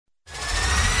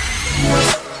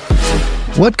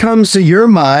What comes to your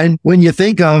mind when you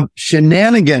think of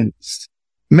shenanigans?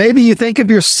 Maybe you think of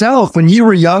yourself when you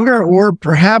were younger, or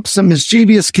perhaps some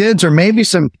mischievous kids, or maybe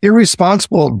some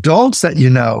irresponsible adults that you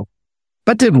know.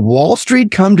 But did Wall Street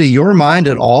come to your mind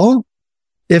at all?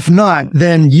 If not,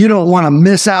 then you don't want to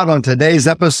miss out on today's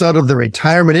episode of the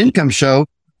Retirement Income Show,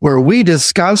 where we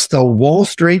discuss the Wall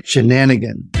Street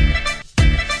shenanigans.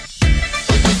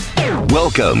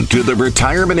 Welcome to the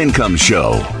Retirement Income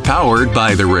Show, powered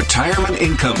by the Retirement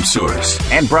Income Source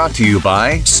and brought to you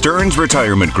by Stearns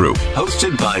Retirement Group,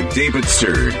 hosted by David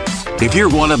Stearns. If you're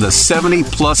one of the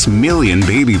 70-plus million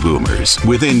baby boomers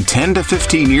within 10 to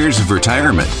 15 years of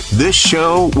retirement, this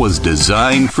show was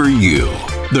designed for you.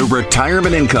 The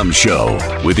Retirement Income Show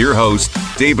with your host,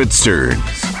 David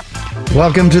Stearns.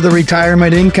 Welcome to the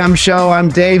Retirement Income Show. I'm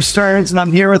Dave Stearns, and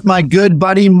I'm here with my good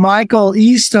buddy, Michael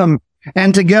Eastham.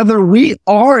 And together we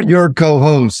are your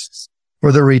co-hosts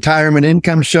for the Retirement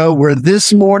Income Show, where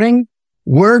this morning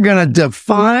we're going to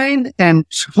define and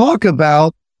talk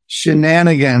about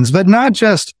shenanigans, but not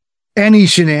just any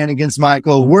shenanigans,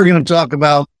 Michael. We're going to talk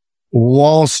about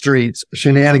Wall Street's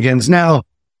shenanigans. Now,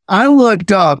 I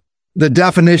looked up the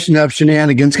definition of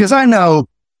shenanigans because I know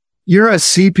you're a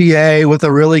CPA with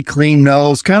a really clean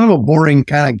nose, kind of a boring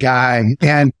kind of guy.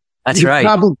 And that's right.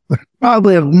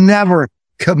 Probably have never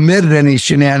committed any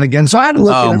shenanigans. So I had to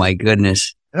look at my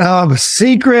goodness.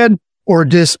 Secret or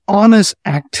dishonest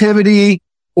activity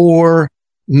or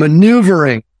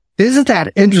maneuvering. Isn't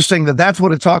that interesting that that's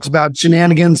what it talks about?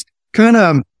 Shenanigans, kind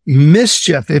of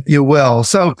mischief, if you will.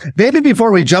 So maybe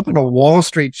before we jump into Wall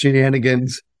Street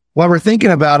shenanigans, while we're thinking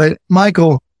about it,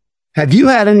 Michael, have you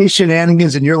had any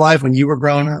shenanigans in your life when you were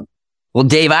growing up? Well,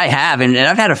 Dave, I have, and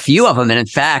I've had a few of them. And in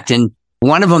fact,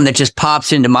 one of them that just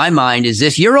pops into my mind is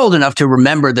this. You're old enough to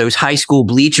remember those high school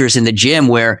bleachers in the gym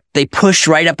where they pushed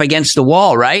right up against the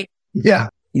wall, right? Yeah.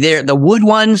 They're the wood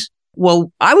ones.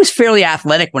 Well, I was fairly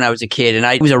athletic when I was a kid, and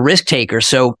I was a risk taker.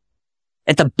 So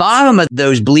at the bottom of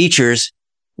those bleachers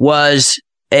was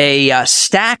a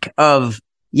stack of,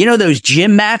 those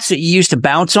gym mats that you used to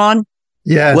bounce on?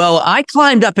 Yeah. Well, I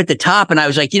climbed up at the top and I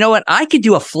was like, you know what? I could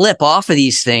do a flip off of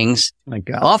these things,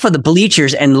 off of the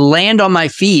bleachers, and land on my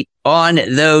feet on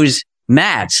those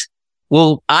mats.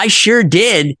 Well, I sure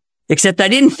did, except I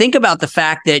didn't think about the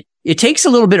fact that it takes a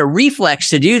little bit of reflex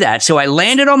to do that. So I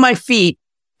landed on my feet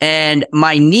and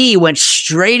my knee went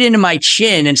straight into my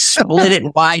chin and split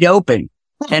it wide open.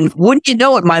 And wouldn't you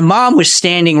know it, my mom was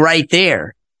standing right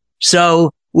there. So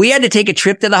we had to take a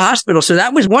trip to the hospital. So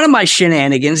that was one of my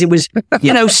shenanigans. It was,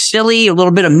 silly, a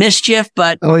little bit of mischief,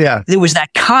 but there was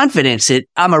that confidence that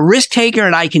I'm a risk taker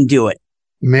and I can do it.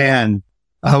 Man,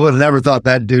 I would have never thought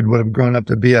that dude would have grown up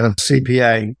to be a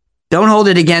CPA. Don't hold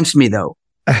it against me, though.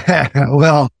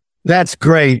 Well, that's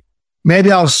great.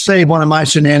 Maybe I'll save one of my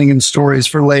shenanigans stories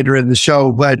for later in the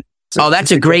show. But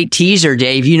that's a great teaser,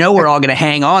 Dave. We're all going to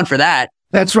hang on for that.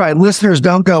 That's right. Listeners,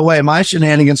 don't go away. My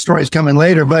shenanigans story is coming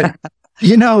later. But,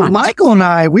 Michael and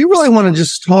I, we really want to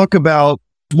just talk about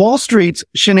Wall Street's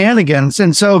shenanigans.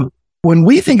 And so when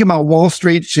we think about Wall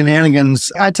Street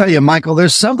shenanigans, I tell you, Michael,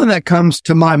 there's something that comes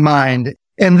to my mind.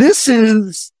 And this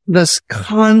is this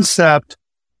concept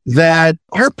that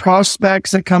our prospects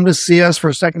that come to see us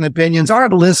for second opinions, our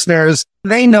listeners,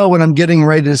 they know what I'm getting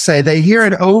ready to say. They hear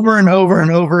it over and over and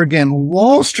over again.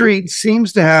 Wall Street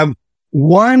seems to have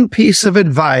one piece of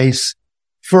advice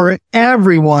for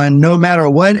everyone, no matter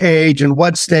what age and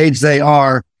what stage they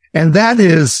are. And that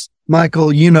is,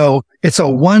 Michael, it's a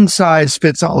one size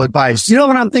fits all advice. You know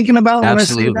what I'm thinking about?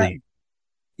 Absolutely.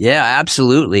 Yeah,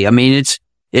 absolutely. I mean,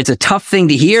 it's a tough thing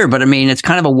to hear, but I mean, it's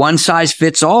kind of a one size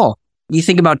fits all. You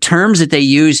think about terms that they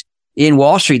use in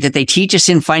Wall Street that they teach us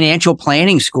in financial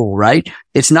planning school, right?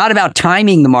 It's not about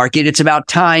timing the market. It's about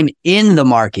time in the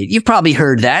market. You've probably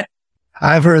heard that.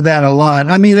 I've heard that a lot.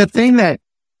 I mean, the thing that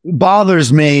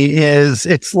bothers me is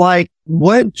it's like,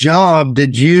 what job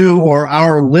did you or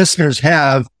our listeners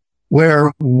have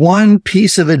where one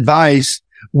piece of advice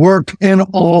worked in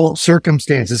all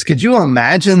circumstances? Could you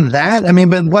imagine that? I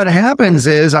mean, but what happens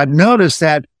is I've noticed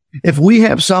that if we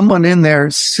have someone in their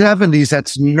 70s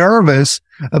that's nervous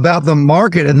about the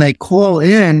market and they call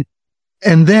in,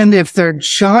 and then if their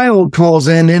child calls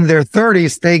in their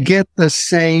 30s, they get the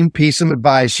same piece of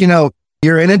advice.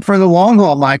 You're in it for the long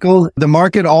haul, Michael. The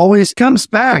market always comes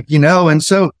back, and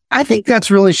so I think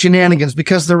that's really shenanigans,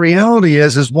 because the reality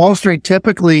is Wall Street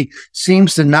typically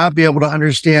seems to not be able to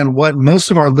understand what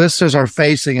most of our listeners are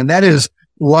facing. And that is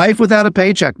life without a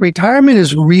paycheck. Retirement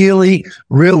is really,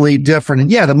 really different.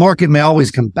 And yeah, the market may always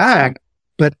come back,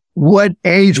 but what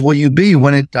age will you be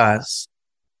when it does?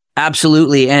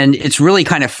 Absolutely. And it's really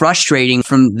kind of frustrating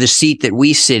from the seat that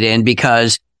we sit in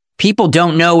because people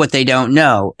don't know what they don't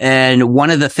know. And one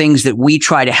of the things that we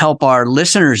try to help our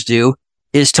listeners do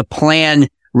is to plan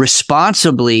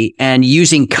responsibly and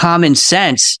using common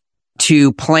sense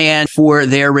to plan for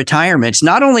their retirements,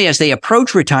 not only as they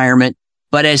approach retirement,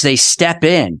 but as they step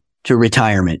in to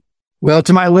retirement. Well,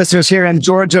 to my listeners here in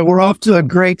Georgia, we're off to a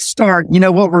great start. You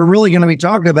know, what we're really going to be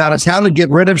talking about is how to get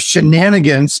rid of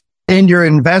shenanigans in your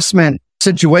investment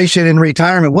situation in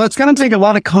retirement. Well, it's going to take a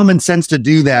lot of common sense to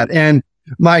do that. And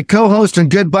my co-host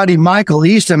and good buddy, Michael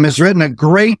Eastham, has written a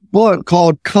great book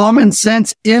called Common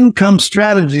Sense Income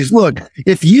Strategies. Look,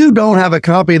 if you don't have a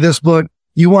copy of this book,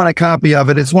 you want a copy of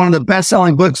it. It's one of the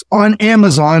best-selling books on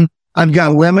Amazon. I've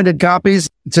got limited copies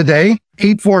today.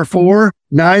 844-9,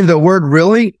 the word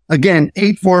really. Again,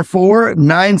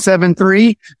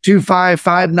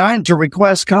 844-973-2559 to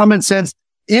request Common Sense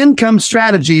Income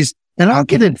Strategies, and I'll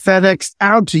get it FedExed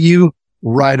out to you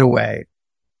right away.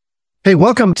 Hey,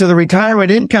 welcome to the Retirement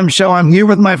Income Show. I'm here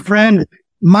with my friend,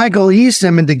 Michael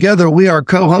Eastham, and together we are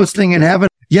co-hosting and having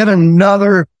yet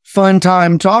another fun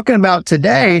time talking about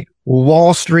today,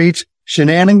 Wall Street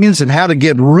shenanigans and how to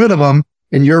get rid of them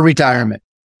in your retirement.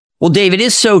 Well, Dave, it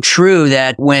is so true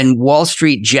that when Wall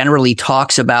Street generally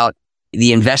talks about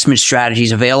the investment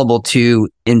strategies available to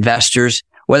investors,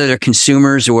 whether they're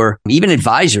consumers or even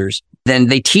advisors, then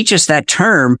they teach us that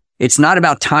term. It's not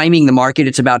about timing the market.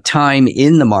 It's about time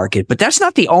in the market. But that's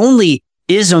not the only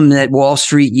ism that Wall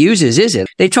Street uses, is it?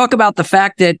 They talk about the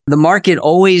fact that the market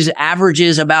always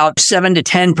averages about 7 to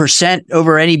 10%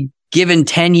 over any given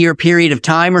 10-year period of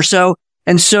time or so.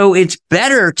 And so it's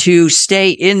better to stay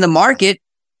in the market.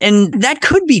 And that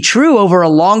could be true over a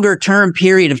longer term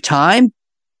period of time,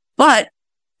 but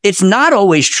it's not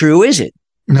always true, is it?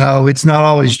 No, it's not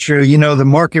always true. You know, the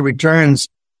market returns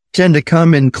tend to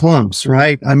come in clumps,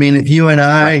 right? I mean, if you and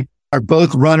I are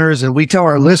both runners and we tell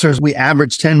our listeners we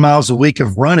average 10 miles a week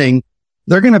of running,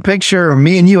 they're going to picture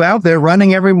me and you out there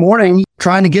running every morning,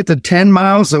 trying to get to 10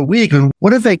 miles a week. And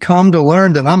what if they come to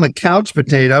learn that I'm a couch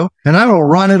potato and I don't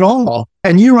run at all?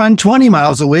 And you run 20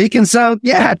 miles a week. And so,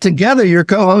 yeah, together, your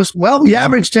co-host, well, we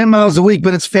average 10 miles a week,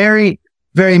 but it's very,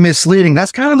 very misleading.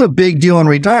 That's kind of a big deal in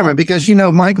retirement because, you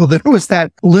know, Michael, there was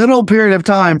that little period of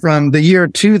time from the year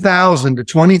 2000 to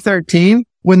 2013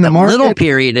 when the market... Little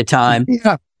period of time.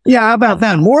 Yeah, how about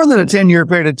that? More than a 10-year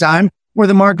period of time where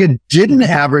the market didn't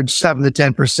average 7 to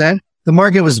 10%. The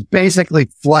market was basically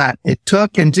flat. It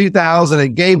took in 2000, it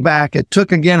gave back. It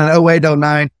took again in 08,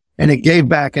 09, and it gave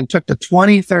back and took to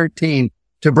 2013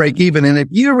 to break even. And if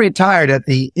you retired at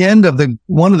the end of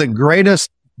one of the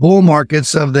greatest bull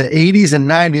markets of the 80s and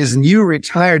 90s, and you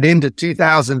retired into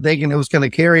 2000 thinking it was going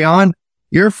to carry on,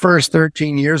 your first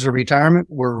 13 years of retirement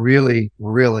were really,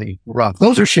 really rough.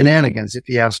 Those are shenanigans, if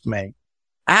you ask me.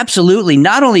 Absolutely.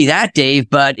 Not only that, Dave,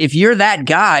 but if you're that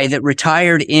guy that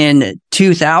retired in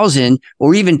 2000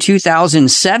 or even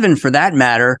 2007 for that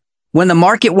matter, when the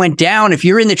market went down, if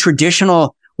you're in the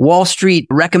traditional Wall Street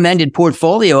recommended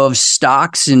portfolio of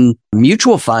stocks and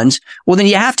mutual funds, well, then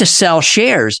you have to sell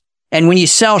shares. And when you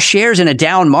sell shares in a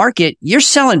down market, you're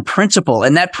selling principal,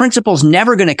 and that principal's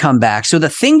never going to come back. So the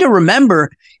thing to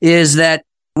remember is that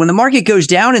when the market goes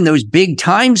down in those big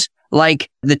times, like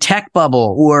the tech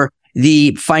bubble or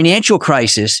the financial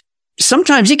crisis,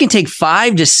 sometimes it can take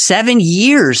 5 to 7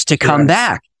 years to come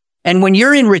back. And when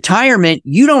you're in retirement,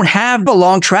 you don't have a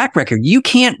long track record. You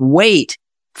can't wait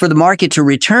for the market to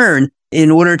return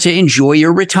in order to enjoy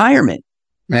your retirement.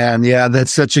 Man, yeah,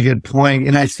 that's such a good point.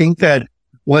 And I think that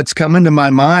what's coming to my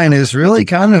mind is really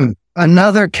kind of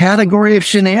another category of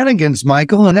shenanigans,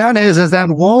 Michael. And that is that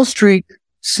Wall Street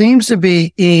seems to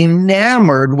be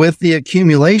enamored with the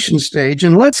accumulation stage.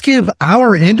 And let's give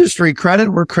our industry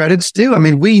credit where credit's due. I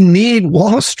mean, we need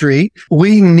Wall Street.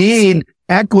 We need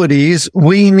equities.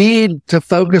 We need to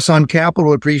focus on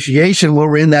capital appreciation when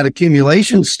we're in that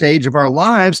accumulation stage of our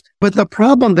lives. But the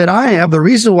problem that I have, the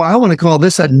reason why I want to call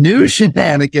this a new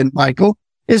shenanigan, Michael,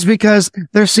 is because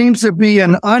there seems to be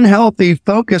an unhealthy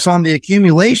focus on the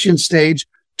accumulation stage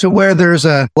to where there's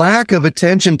a lack of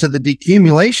attention to the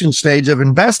decumulation stage of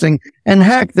investing. And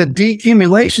heck, the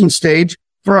decumulation stage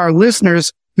for our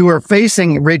listeners who are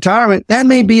facing retirement, that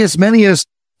may be as many as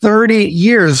 30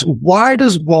 years. Why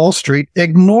does Wall Street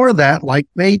ignore that like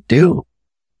they do?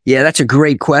 Yeah, that's a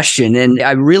great question. And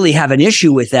I really have an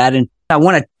issue with that. And I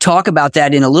want to talk about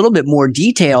that in a little bit more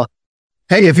detail.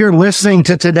 Hey, if you're listening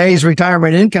to today's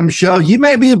Retirement Income Show, you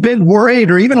may be a bit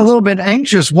worried or even a little bit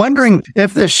anxious, wondering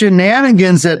if the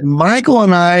shenanigans that Michael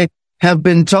and I have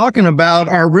been talking about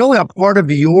are really a part of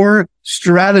your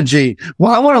strategy.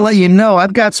 Well, I want to let you know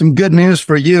I've got some good news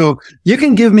for you. You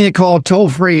can give me a call toll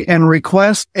free and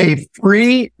request a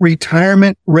free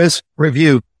retirement risk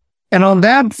review. And on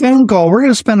that phone call, we're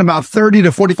going to spend about 30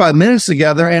 to 45 minutes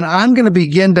together, and I'm going to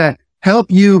begin to help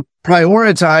you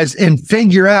prioritize and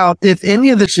figure out if any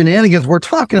of the shenanigans we're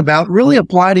talking about really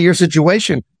apply to your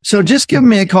situation. So just give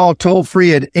me a call toll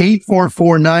free at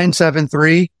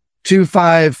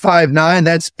 844-973-2559.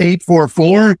 That's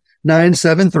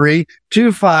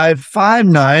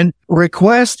 844-973-2559.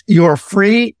 Request your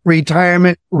free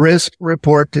retirement risk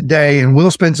report today, and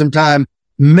we'll spend some time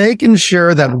making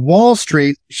sure that Wall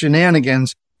Street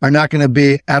shenanigans are not going to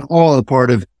be at all a part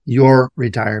of your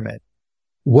retirement.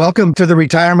 Welcome to the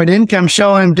Retirement Income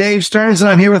Show. I'm Dave Stearns, and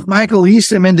I'm here with Michael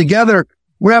Eastham, and together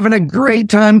we're having a great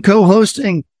time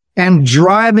co-hosting and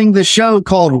driving the show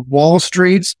called Wall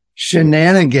Street's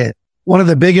Shenanigans. One of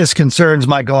the biggest concerns,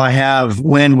 Michael, I have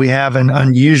when we have an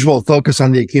unusual focus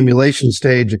on the accumulation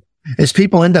stage is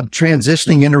people end up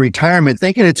transitioning into retirement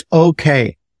thinking it's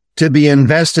okay to be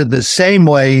invested the same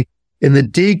way in the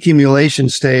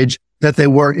decumulation stage that they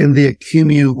were in the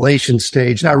accumulation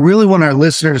stage. Now, I really want our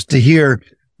listeners to hear,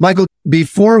 Michael,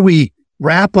 before we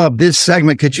wrap up this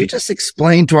segment, could you just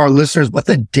explain to our listeners what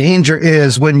the danger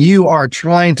is when you are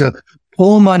trying to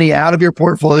pull money out of your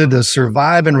portfolio to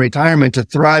survive in retirement, to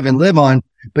thrive and live on,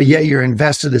 but yet you're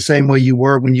invested the same way you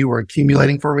were when you were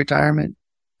accumulating for retirement?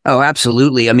 Oh,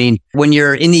 absolutely. I mean, when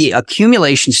you're in the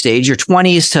accumulation stage, your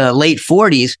 20s to late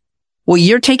 40s, well,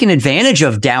 you're taking advantage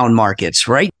of down markets,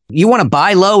 right? You want to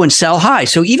buy low and sell high.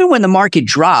 So even when the market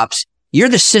drops, you're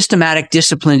the systematic,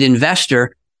 disciplined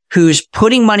investor who's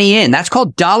putting money in. That's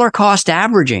called dollar cost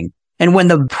averaging. And when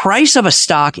the price of a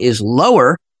stock is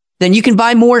lower, then you can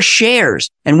buy more shares.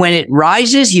 And when it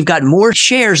rises, you've got more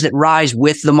shares that rise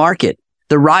with the market.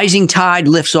 The rising tide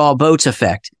lifts all boats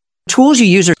effect. Tools you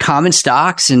use are common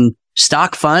stocks and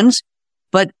stock funds.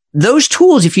 But those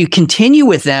tools, if you continue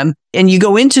with them and you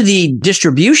go into the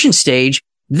distribution stage,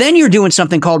 then you're doing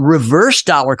something called reverse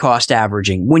dollar cost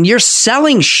averaging. When you're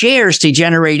selling shares to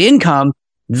generate income,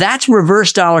 that's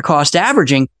reverse dollar cost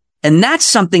averaging. And that's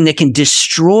something that can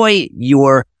destroy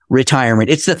your retirement.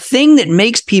 It's the thing that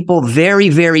makes people very,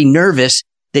 very nervous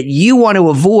that you want to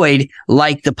avoid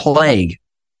like the plague.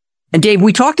 And Dave,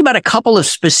 we talked about a couple of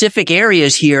specific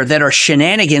areas here that are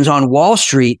shenanigans on Wall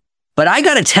Street. But I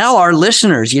got to tell our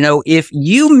listeners, if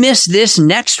you miss this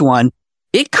next one,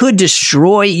 it could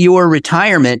destroy your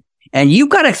retirement. And you've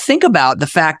got to think about the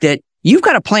fact that you've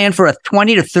got to plan for a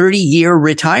 20 to 30 year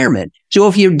retirement. So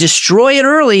if you destroy it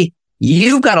early,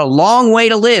 you've got a long way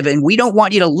to live, and we don't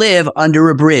want you to live under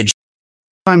a bridge.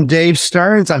 I'm Dave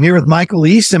Stearns. I'm here with Michael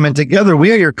Eastham, and together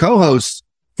we are your co-hosts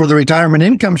for the Retirement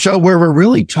Income Show, where we're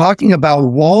really talking about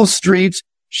Wall Street's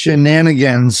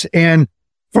shenanigans. And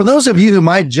for those of you who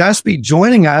might just be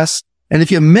joining us, and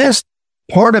if you missed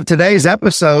part of today's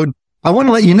episode, I want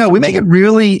to let you know we make it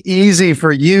really easy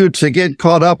for you to get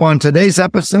caught up on today's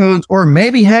episodes, or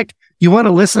maybe, heck, you want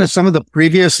to listen to some of the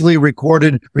previously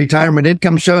recorded Retirement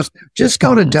Income shows. Just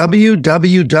go to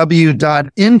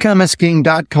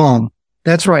www.incomeisking.com.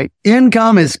 That's right,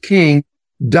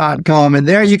 incomeisking.com. And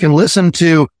there you can listen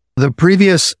to the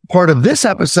previous part of this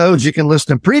episode. You can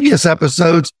listen to previous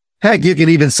episodes. Heck, you can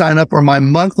even sign up for my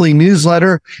monthly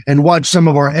newsletter and watch some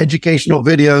of our educational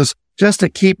videos just to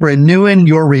keep renewing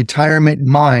your retirement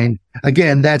mind.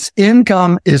 Again, that's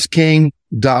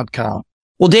incomeisking.com.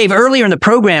 Well, Dave, earlier in the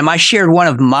program, I shared one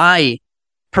of my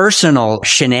personal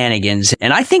shenanigans,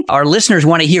 and I think our listeners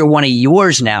want to hear one of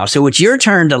yours now. So it's your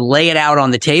turn to lay it out on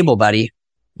the table, buddy.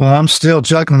 Well, I'm still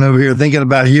chuckling over here thinking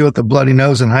about you with the bloody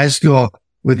nose in high school.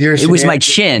 With your It was my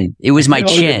chin. It was my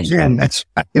chin. That's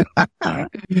right.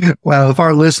 Well, if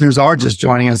our listeners are just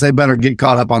joining us, they better get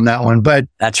caught up on that one. But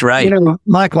that's right.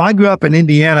 Michael, I grew up in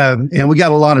Indiana, and we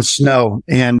got a lot of snow.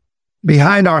 And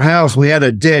behind our house, we had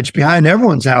a ditch. Behind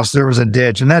everyone's house, there was a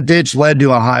ditch, and that ditch led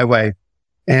to a highway.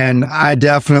 And I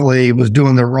definitely was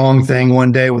doing the wrong thing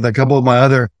one day with a couple of my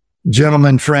other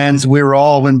gentlemen friends. We were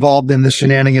all involved in the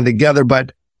shenanigan together,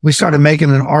 but we started making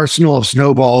an arsenal of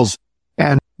snowballs.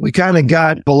 And we kind of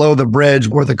got below the bridge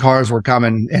where the cars were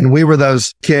coming. And we were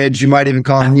those kids, you might even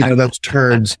call them, those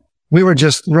turds. We were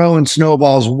just throwing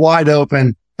snowballs wide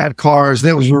open at cars.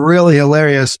 That was really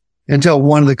hilarious until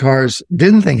one of the cars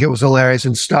didn't think it was hilarious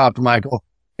and stopped, Michael.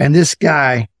 And this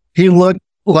guy, he looked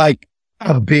like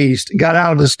a beast, got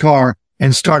out of his car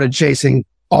and started chasing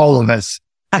all of us.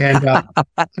 And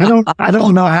I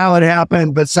don't know how it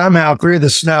happened, but somehow through the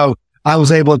snow, I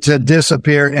was able to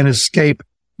disappear and escape.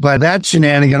 But that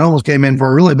shenanigan almost came in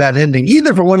for a really bad ending,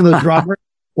 either for one of those robbers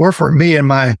or for me and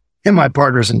my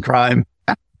partners in crime.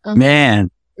 Man,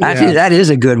 Actually, that is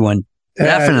a good one.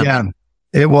 Definitely. Yeah,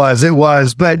 it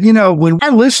was. But, when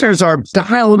our listeners are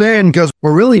dialed in, because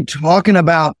we're really talking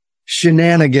about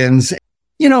shenanigans,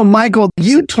 Michael,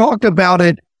 you talked about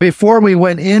it before we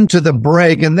went into the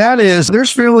break, and that is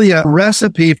there's really a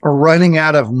recipe for running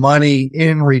out of money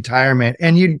in retirement.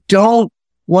 And you don't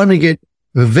want to get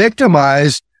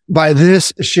victimized by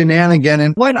this shenanigan.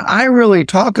 And what I really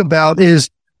talk about is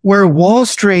where Wall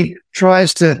Street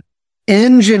tries to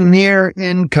engineer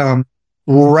income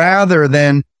rather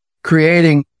than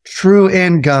creating true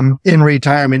income in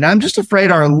retirement. I'm just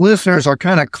afraid our listeners are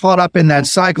kind of caught up in that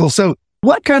cycle. So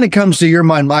what kind of comes to your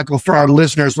mind, Michael, for our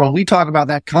listeners when we talk about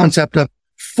that concept of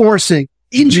forcing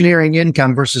engineering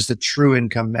income versus the true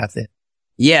income method?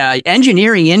 Yeah,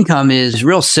 engineering income is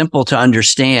real simple to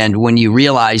understand when you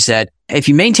realize that if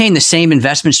you maintain the same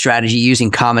investment strategy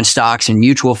using common stocks and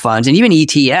mutual funds and even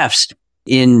ETFs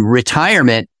in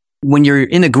retirement, when you're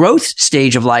in the growth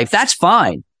stage of life, that's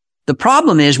fine. The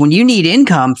problem is when you need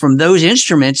income from those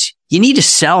instruments, you need to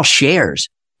sell shares.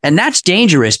 And that's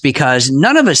dangerous because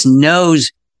none of us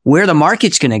knows where the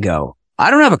market's going to go.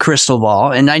 I don't have a crystal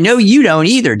ball, and I know you don't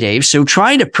either, Dave. So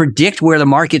trying to predict where the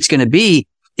market's going to be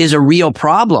is a real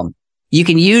problem. You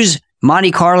can use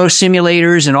Monte Carlo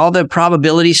simulators and all the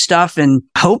probability stuff and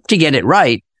hope to get it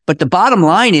right. But the bottom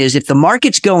line is if the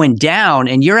market's going down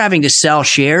and you're having to sell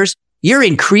shares, you're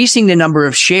increasing the number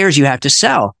of shares you have to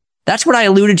sell. That's what I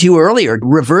alluded to earlier,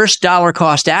 reverse dollar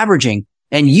cost averaging.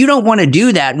 And you don't want to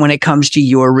do that when it comes to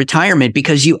your retirement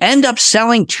because you end up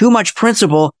selling too much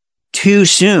principal too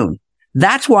soon.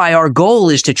 That's why our goal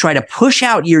is to try to push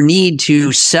out your need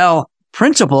to sell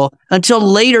principal until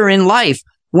later in life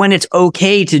when it's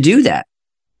okay to do that.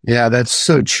 Yeah, that's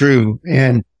so true.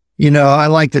 And, I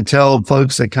like to tell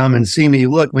folks that come and see me,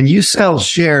 look, when you sell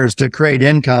shares to create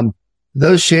income,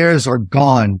 those shares are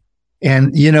gone.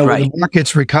 And, right. When the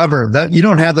markets recover, you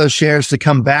don't have those shares to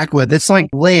come back with. It's like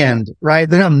land, right?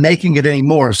 They're not making it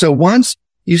anymore. So once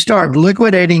you start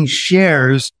liquidating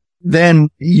shares, then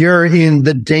you're in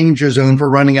the danger zone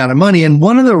for running out of money. And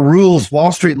one of the rules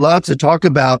Wall Street loves to talk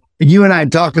about, and you and I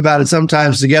talk about it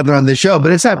sometimes together on the show,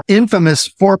 but it's that infamous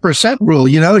 4% rule.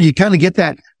 You kind of get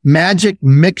that magic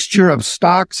mixture of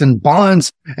stocks and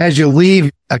bonds as you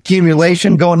leave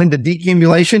accumulation going into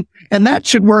decumulation. And that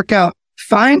should work out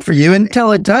fine for you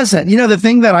until it doesn't. The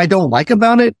thing that I don't like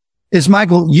about it is,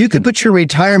 Michael, you could put your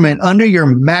retirement under your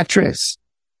mattress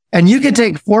and you could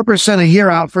take 4% a year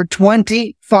out for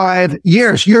 25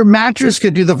 years. Your mattress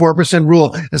could do the 4%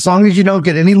 rule. As long as you don't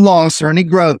get any loss or any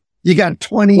growth, you got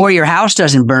 20. Or your house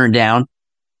doesn't burn down.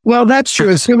 Well, that's true.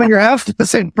 Assuming your house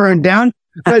doesn't burn down.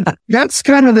 But that's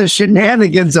kind of the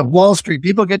shenanigans of Wall Street.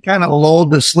 People get kind of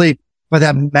lulled to sleep by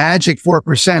that magic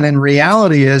 4%. And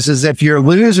reality is if you're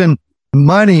losing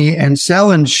money and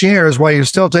selling shares while you're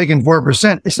still taking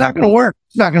 4%, it's not going to work.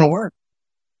 It's not going to work.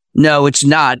 No, it's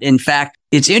not. In fact,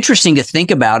 it's interesting to think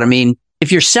about. I mean,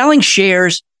 if you're selling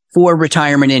shares for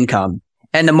retirement income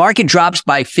and the market drops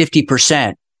by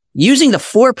 50%, using the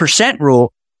 4%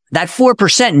 rule, that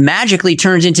 4% magically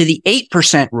turns into the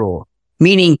 8% rule,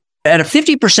 meaning at a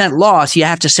 50% loss, you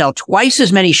have to sell twice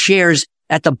as many shares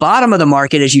at the bottom of the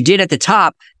market as you did at the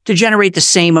top to generate the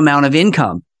same amount of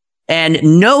income.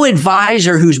 And no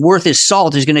advisor who's worth his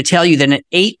salt is going to tell you that an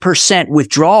 8%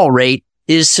 withdrawal rate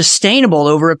is sustainable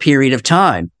over a period of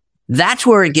time. That's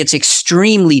where it gets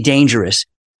extremely dangerous.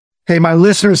 Hey, my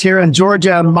listeners here in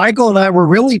Georgia, Michael and I were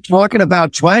really talking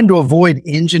about trying to avoid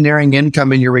engineering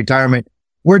income in your retirement.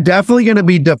 We're definitely going to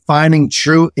be defining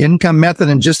true income method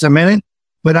in just a minute,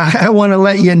 but I want to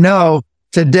let you know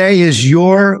today is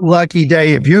your lucky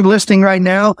day. If you're listening right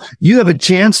now, you have a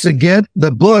chance to get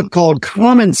the book called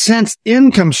Common Sense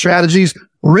Income Strategies,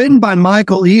 written by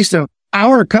Michael Easton,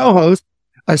 our co-host,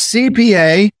 a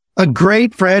CPA, a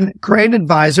great friend, great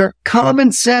advisor.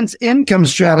 Common Sense Income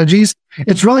Strategies.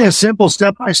 It's really a simple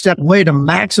step-by-step way to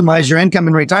maximize your income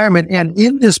in retirement. And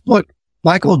in this book,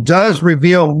 Michael does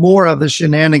reveal more of the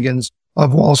shenanigans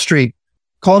of Wall Street.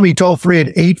 Call me toll free at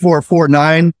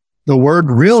 8449. The word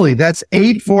really, that's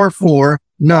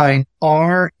 8449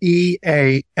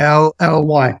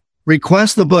 REALLY.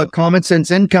 Request the book, Common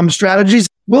Sense Income Strategies.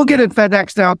 We'll get it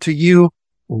FedExed out to you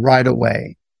right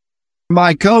away.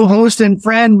 My co-host and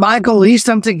friend, Michael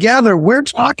Easton, together, we're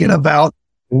talking about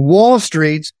Wall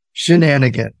Street's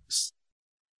shenanigans.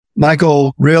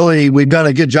 Michael, really, we've done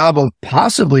a good job of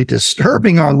possibly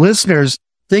disturbing our listeners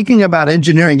thinking about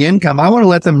engineering income. I want to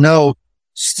let them know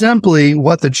simply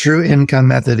what the true income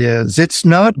method is. It's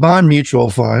not bond mutual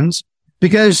funds,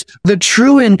 because the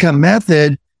true income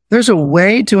method, there's a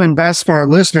way to invest for our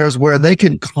listeners where they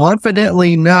can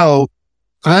confidently know,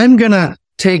 I'm going to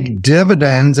take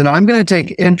dividends and I'm going to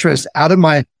take interest out of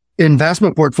my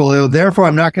investment portfolio. Therefore,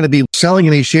 I'm not going to be selling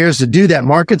any shares to do that.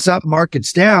 Market's up,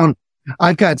 market's down.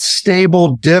 I've got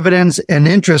stable dividends and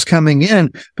interest coming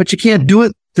in, but you can't do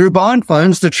it through bond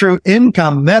funds. The true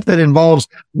income method involves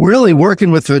really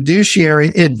working with fiduciary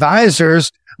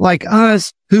advisors like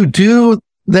us who do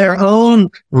their own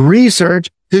research,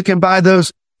 who can buy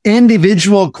those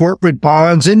individual corporate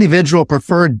bonds, individual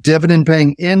preferred dividend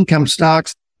paying income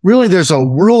stocks. Really, there's a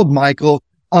world, Michael,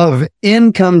 of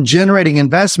income generating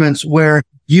investments where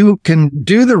you can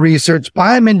do the research,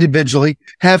 buy them individually,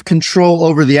 have control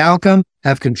over the outcome,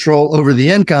 have control over the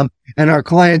income, and our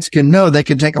clients can know they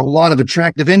can take a lot of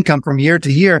attractive income from year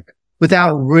to year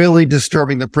without really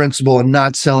disturbing the principal and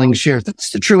not selling shares.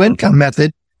 That's the true income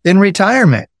method in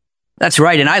retirement. That's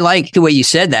right. And I like the way you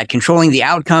said that, controlling the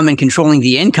outcome and controlling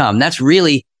the income. That's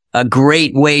really a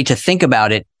great way to think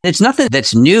about it. It's nothing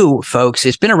that's new, folks.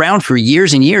 It's been around for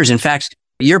years and years. In fact,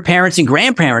 your parents and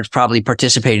grandparents probably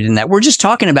participated in that. We're just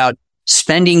talking about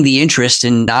spending the interest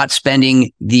and not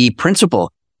spending the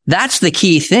principal. That's the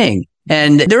key thing.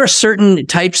 And there are certain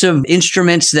types of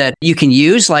instruments that you can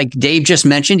use, like Dave just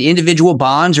mentioned, individual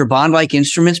bonds or bond-like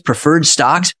instruments, preferred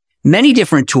stocks, many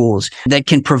different tools that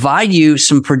can provide you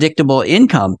some predictable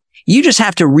income. You just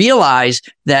have to realize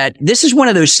that this is one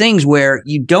of those things where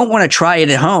you don't want to try it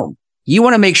at home. You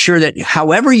want to make sure that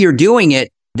however you're doing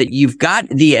it, that you've got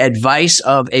the advice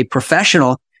of a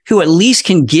professional who at least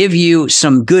can give you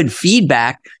some good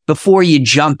feedback before you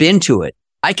jump into it.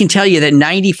 I can tell you that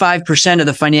 95% of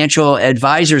the financial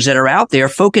advisors that are out there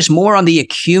focus more on the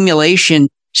accumulation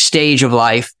stage of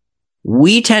life.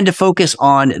 We tend to focus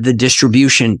on the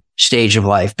distribution stage of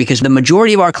life because the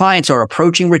majority of our clients are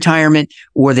approaching retirement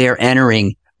or they're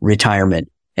entering retirement.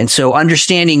 And so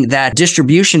understanding that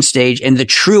distribution stage and the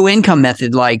true income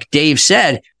method, like Dave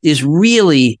said, is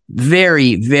really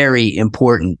very, very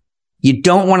important. You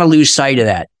don't want to lose sight of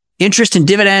that. Interest and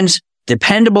dividends,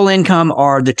 dependable income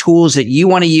are the tools that you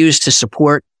want to use to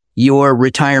support your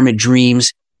retirement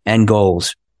dreams and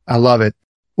goals. I love it.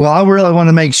 Well, I really want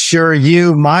to make sure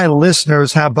you, my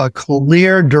listeners, have a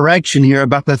clear direction here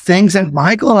about the things that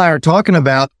Michael and I are talking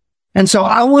about. And so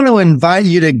I want to invite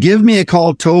you to give me a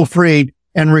call toll free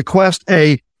and request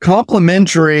a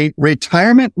complimentary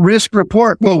retirement risk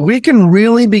report. Well, we can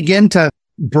really begin to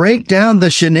break down the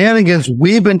shenanigans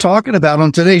we've been talking about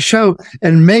on today's show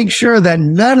and make sure that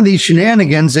none of these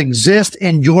shenanigans exist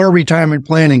in your retirement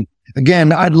planning.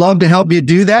 Again, I'd love to help you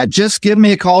do that. Just give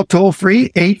me a call toll free,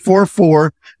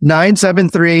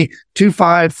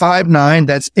 844-973-2559.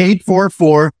 That's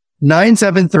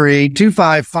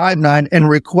 844-973-2559 and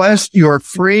request your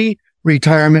free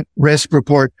retirement risk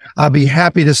report. I'll be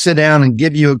happy to sit down and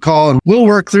give you a call and we'll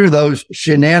work through those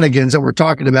shenanigans that we're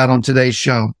talking about on today's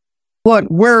show. Look,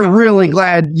 we're really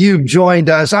glad you've joined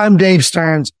us. I'm Dave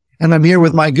Stearns and I'm here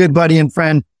with my good buddy and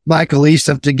friend, Michael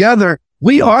Easton. Together,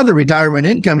 we are the Retirement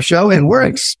Income Show and we're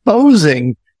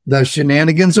exposing the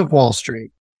shenanigans of Wall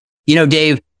Street. You know,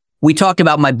 Dave, we talked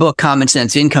about my book, Common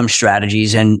Sense Income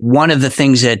Strategies. And one of the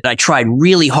things that I tried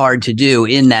really hard to do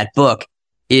in that book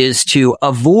is to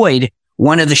avoid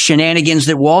one of the shenanigans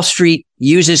that Wall Street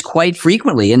uses quite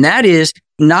frequently. And that is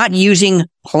not using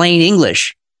plain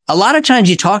English. A lot of times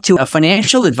you talk to a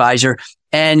financial advisor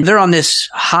and they're on this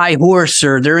high horse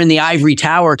or they're in the ivory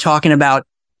tower talking about,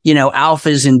 you know,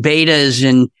 alphas and betas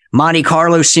and Monte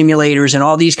Carlo simulators and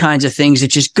all these kinds of things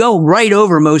that just go right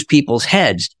over most people's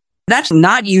heads. That's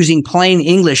not using plain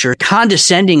English or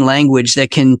condescending language that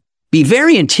can be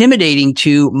very intimidating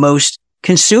to most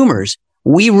consumers.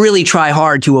 We really try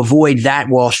hard to avoid that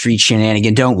Wall Street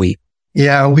shenanigan, don't we?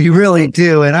 Yeah, we really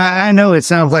do. And I know it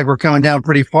sounds like we're coming down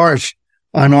pretty harsh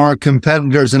on our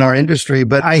competitors in our industry,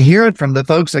 but I hear it from the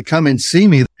folks that come and see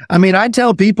me. I mean, I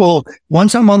tell people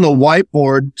once I'm on the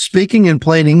whiteboard speaking in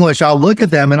plain English, I'll look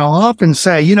at them and I'll often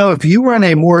say, you know, if you were in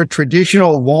a more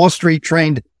traditional Wall Street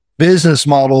trained business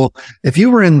model, if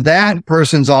you were in that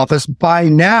person's office by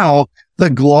now, the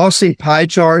glossy pie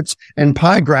charts and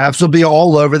pie graphs will be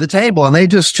all over the table. And they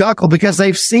just chuckle because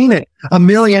they've seen it a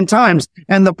million times.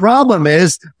 And the problem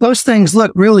is those things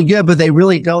look really good, but they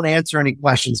really don't answer any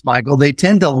questions, Michael. They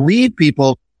tend to leave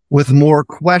people with more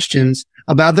questions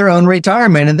about their own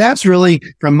retirement. And that's really,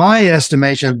 from my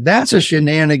estimation, that's a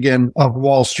shenanigan of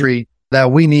Wall Street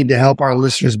that we need to help our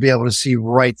listeners be able to see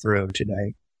right through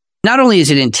today. Not only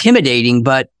is it intimidating,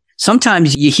 but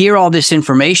sometimes you hear all this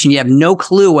information, you have no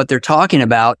clue what they're talking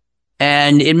about,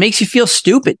 and it makes you feel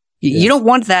stupid. You don't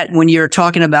want that when you're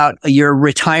talking about your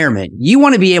retirement. You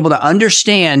want to be able to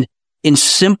understand in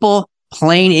simple,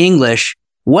 plain English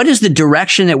what is the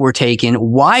direction that we're taking?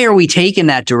 Why are we taking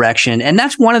that direction? And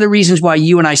that's one of the reasons why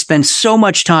you and I spend so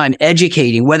much time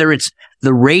educating, whether it's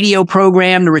the radio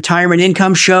program, the Retirement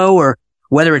Income Show, or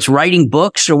whether it's writing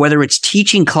books or whether it's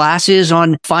teaching classes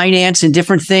on finance and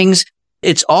different things.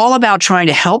 It's all about trying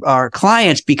to help our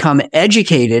clients become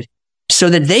educated so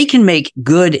that they can make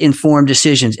good, informed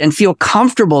decisions and feel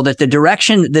comfortable that the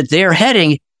direction that they're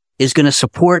heading is going to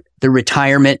support the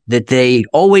retirement that they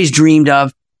always dreamed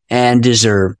of and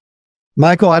deserve.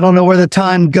 Michael, I don't know where the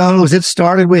time goes. It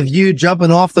started with you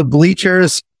jumping off the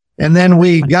bleachers, and then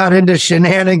we got into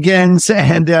shenanigans,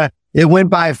 and it went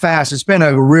by fast. It's been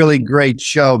a really great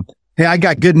show. Hey, I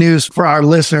got good news for our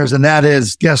listeners, and that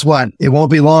is, guess what? It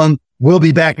won't be long. We'll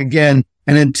be back again.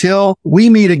 And until we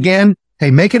meet again,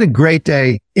 hey, make it a great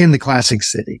day in the Classic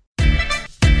City.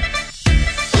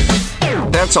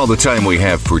 That's all the time we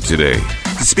have for today.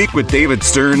 To speak with David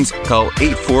Stearns, call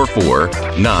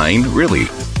 844-9-REALLY.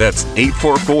 That's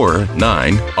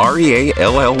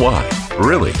 844-9-REALLY.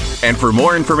 Really. And for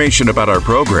more information about our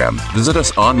program, visit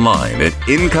us online at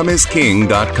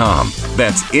incomeisking.com.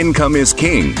 That's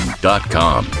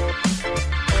incomeisking.com.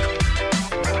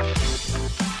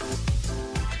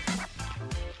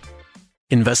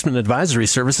 Investment advisory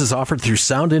services offered through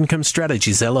Sound Income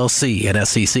Strategies, LLC, an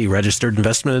SEC-registered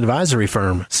investment advisory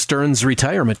firm. Stearns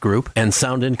Retirement Group and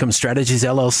Sound Income Strategies,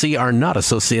 LLC are not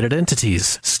associated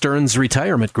entities. Stearns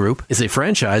Retirement Group is a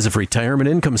franchise of Retirement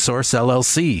Income Source,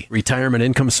 LLC. Retirement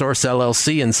Income Source,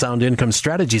 LLC and Sound Income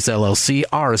Strategies, LLC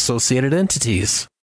are associated entities.